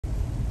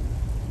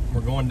We're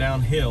going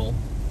downhill.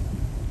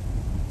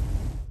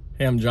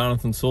 Hey, I'm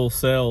Jonathan Sewell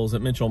Sales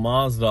at Mitchell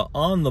Mazda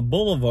on the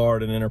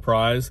Boulevard in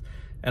Enterprise,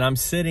 and I'm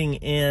sitting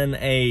in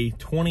a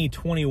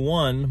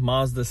 2021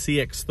 Mazda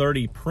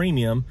CX-30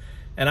 Premium,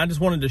 and I just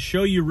wanted to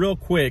show you real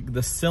quick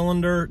the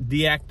cylinder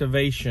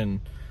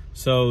deactivation.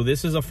 So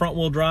this is a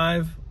front-wheel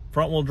drive.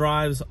 Front-wheel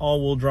drives,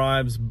 all-wheel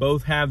drives,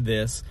 both have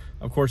this.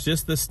 Of course,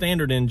 just the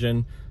standard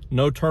engine,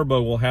 no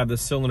turbo, will have the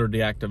cylinder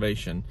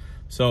deactivation.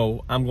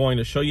 So I'm going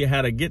to show you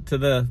how to get to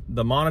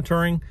the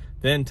monitoring,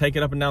 then take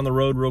it up and down the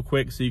road real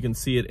quick so you can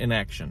see it in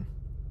action.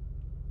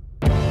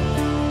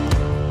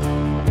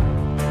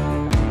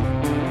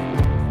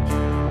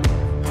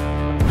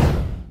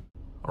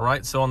 All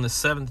right, so on the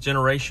 7th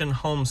generation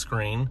home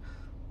screen,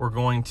 we're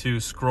going to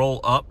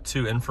scroll up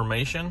to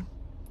information,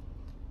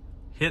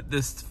 hit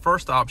this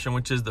first option,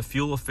 which is the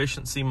fuel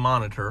efficiency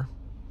monitor.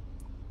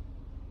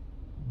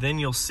 Then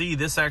you'll see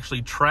this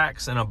actually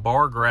tracks in a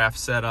bar graph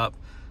setup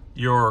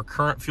your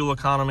current fuel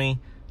economy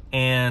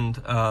and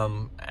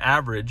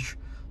average,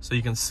 so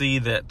you can see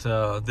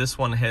that this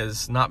one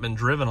has not been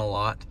driven a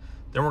lot.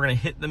 Then we're going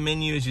to hit the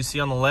menu as you see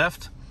on the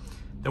left.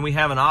 Then we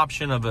have an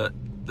option of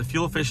the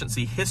fuel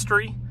efficiency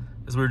history,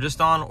 as we were just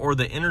on, or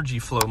the energy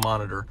flow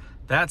monitor.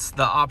 That's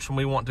the option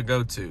we want to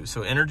go to.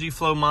 So energy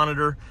flow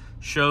monitor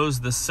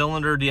shows the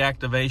cylinder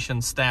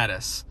deactivation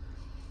status.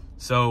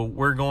 So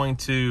we're going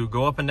to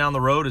go up and down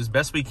the road as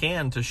best we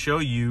can to show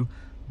you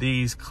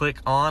these click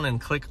on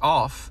and click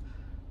off.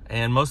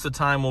 And most of the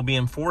time we'll be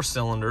in 4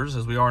 cylinders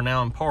as we are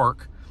now in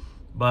park.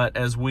 But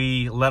as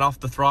we let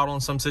off the throttle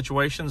in some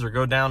situations or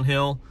go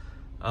downhill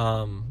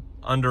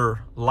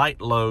under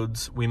light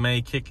loads, we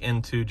may kick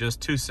into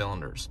just 2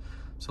 cylinders.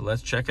 So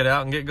let's check it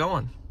out and get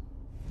going.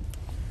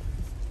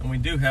 And we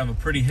do have a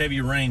pretty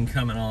heavy rain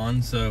coming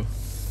on, so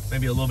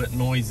maybe a little bit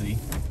noisy.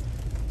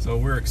 So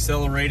we're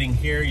accelerating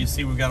here. You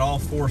see we've got all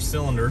 4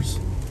 cylinders.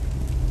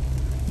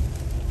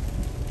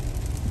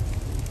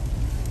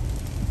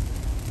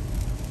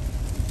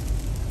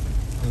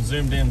 I'm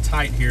zoomed in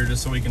tight here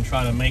just so we can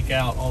try to make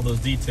out all those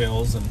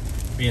details, and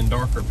being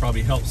darker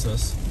probably helps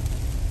us.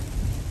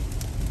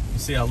 You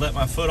see I let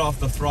my foot off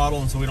the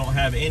throttle, and so we don't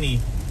have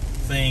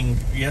anything.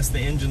 Yes, the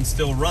engine's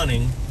still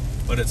running,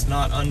 but it's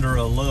not under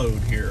a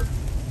load here.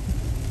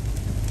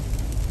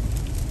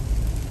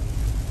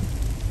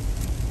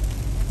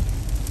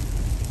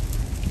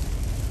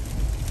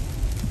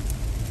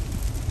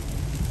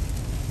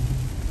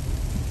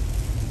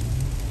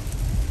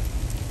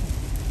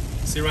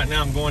 See, right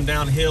now I'm going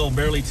downhill,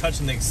 barely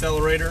touching the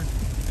accelerator,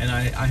 and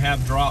I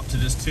have dropped to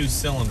just 2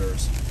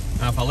 cylinders.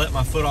 Now if I let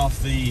my foot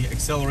off the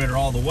accelerator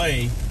all the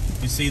way,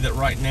 you see that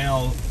right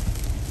now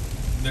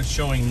they're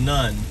showing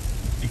none,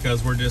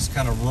 because we're just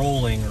kind of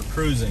rolling or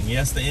cruising.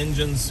 Yes, the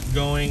engine's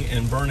going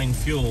and burning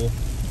fuel,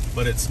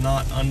 but it's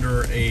not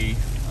under a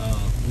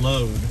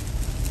load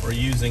or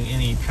using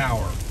any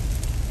power.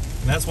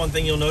 And that's one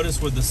thing you'll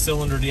notice with the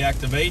cylinder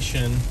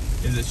deactivation,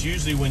 is it's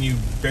usually when you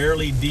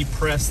barely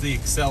depress the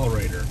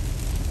accelerator.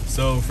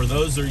 So for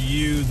those of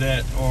you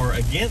that are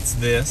against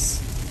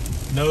this,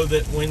 know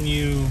that when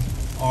you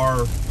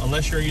are,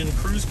 unless you're in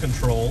cruise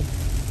control,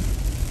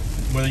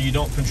 whether you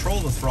don't control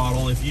the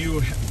throttle, if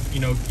you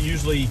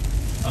usually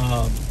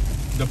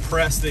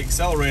depress the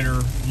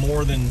accelerator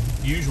more than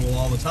usual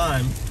all the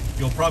time,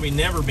 you'll probably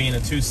never be in a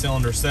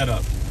 2-cylinder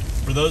setup.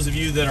 For those of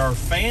you that are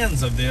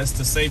fans of this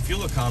to save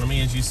fuel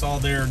economy, as you saw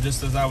there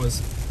just as I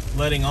was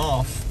letting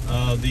off,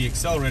 the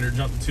accelerator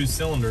jumped to 2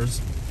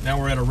 cylinders. Now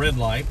we're at a red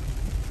light.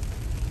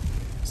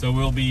 So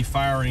we'll be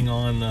firing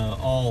on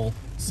all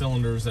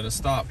cylinders at a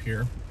stop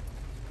here.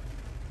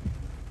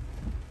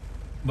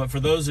 But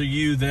for those of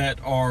you that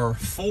are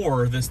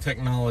for this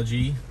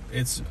technology,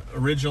 its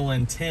original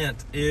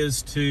intent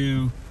is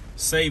to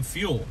save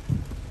fuel.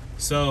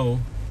 So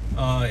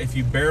if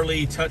you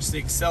barely touch the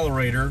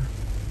accelerator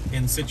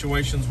in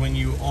situations when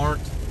you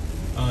aren't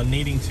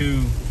needing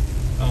to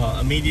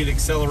immediate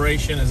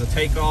acceleration as a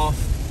takeoff,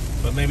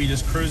 but maybe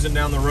just cruising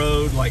down the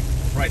road, like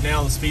right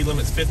now the speed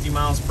limit's 50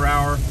 miles per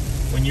hour.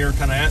 When you're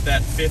kind of at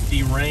that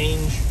 50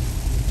 range,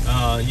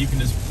 you can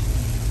just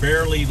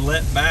barely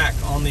let back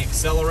on the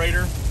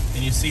accelerator,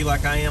 and you see,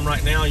 like I am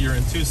right now, you're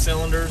in 2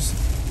 cylinders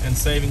and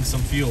saving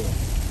some fuel.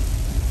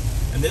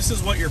 And this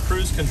is what your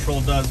cruise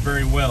control does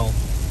very well,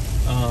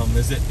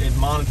 is it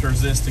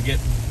monitors this to get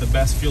the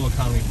best fuel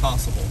economy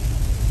possible.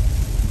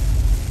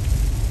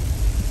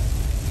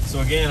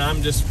 So again,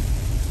 I'm just,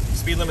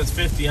 speed limit's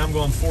 50, I'm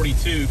going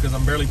 42 because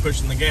I'm barely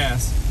pushing the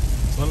gas.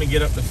 So let me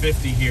get up to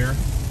 50 here.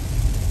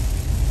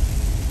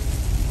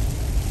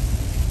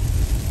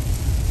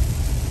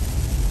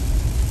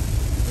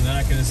 And then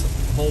I can just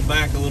hold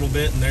back a little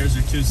bit, and there's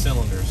your 2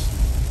 cylinders.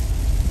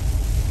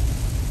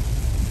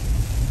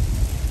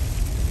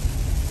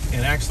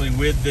 And actually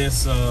with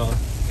this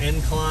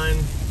incline,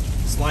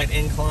 slight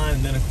incline,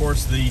 and then of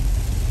course the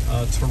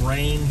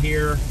terrain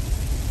here,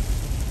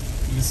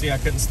 you can see I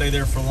couldn't stay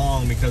there for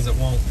long because it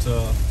won't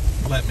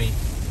let me.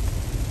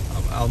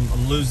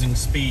 I'm losing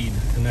speed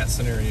in that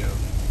scenario.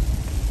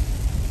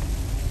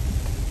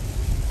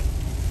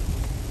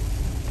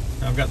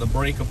 I've got the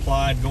brake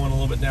applied, going a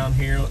little bit down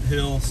here,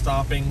 hill,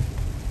 stopping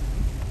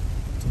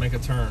to make a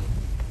turn.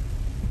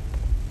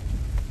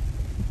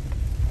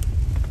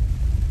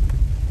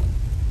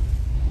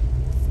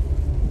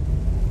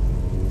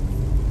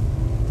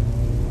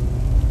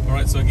 All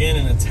right, so again,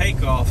 in a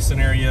takeoff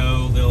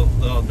scenario,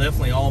 they'll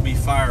definitely all be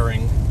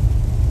firing.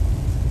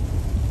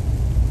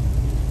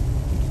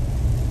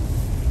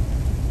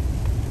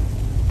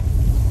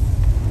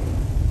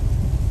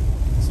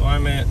 So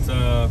I'm at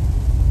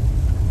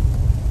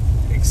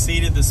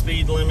exceeded the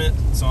speed limit,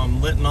 so I'm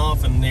letting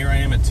off, and here I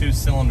am at 2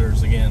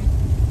 cylinders again.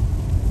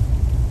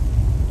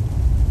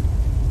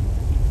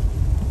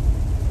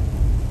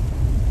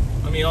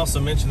 Let me also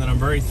mention that I'm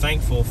very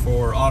thankful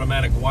for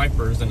automatic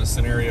wipers in a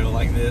scenario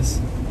like this.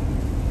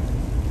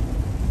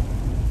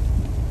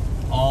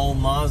 All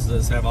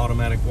Mazdas have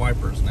automatic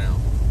wipers now.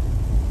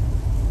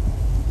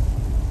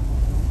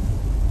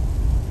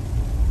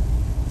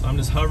 So I'm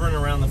just hovering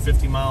around the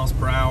 50 miles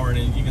per hour,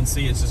 and you can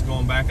see it's just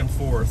going back and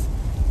forth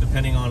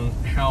depending on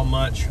how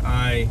much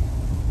I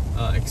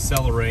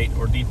accelerate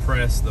or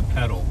depress the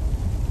pedal.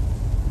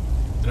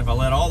 And if I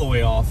let all the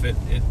way off, it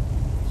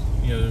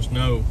you know, there's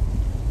no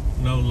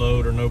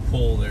load or no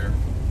pull there.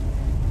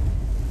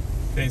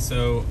 Okay,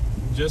 so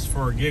just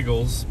for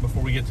giggles,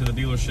 before we get to the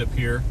dealership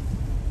here,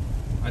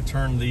 I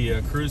turned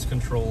the cruise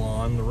control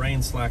on. The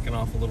rain's slacking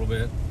off a little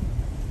bit,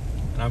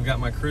 and I've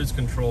got my cruise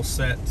control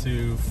set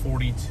to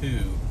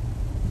 42.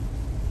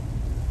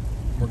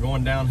 We're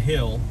going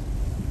downhill.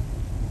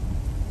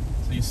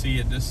 So you see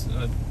it just,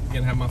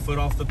 again, have my foot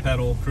off the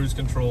pedal, cruise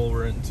control,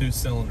 we're in 2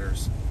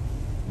 cylinders.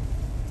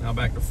 Now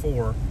back to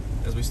 4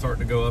 as we start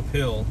to go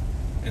uphill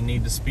and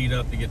need to speed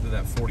up to get to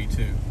that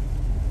 42.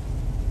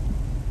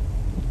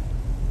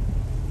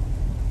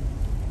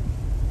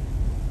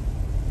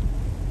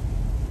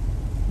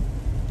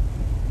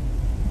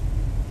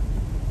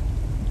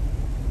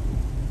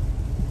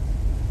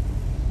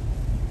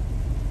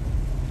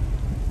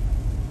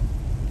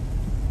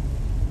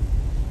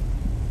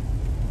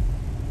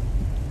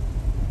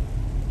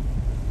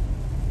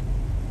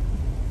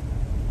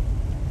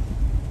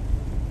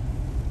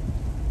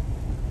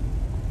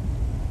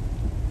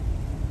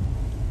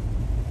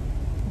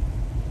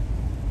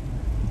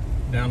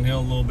 Downhill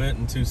a little bit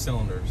in 2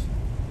 cylinders.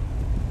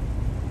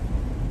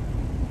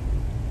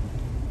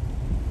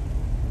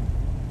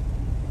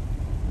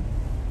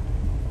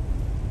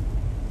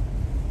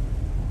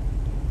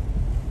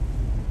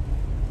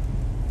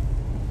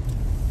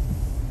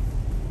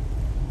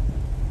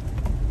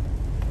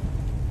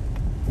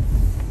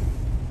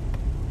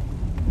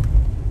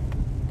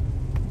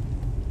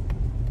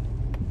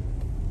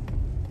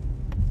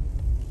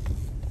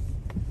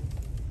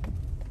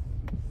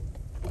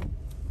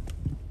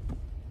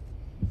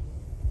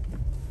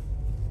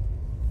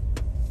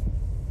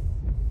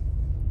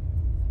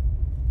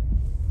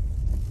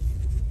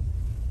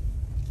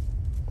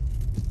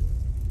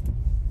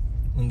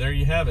 And there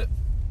you have it.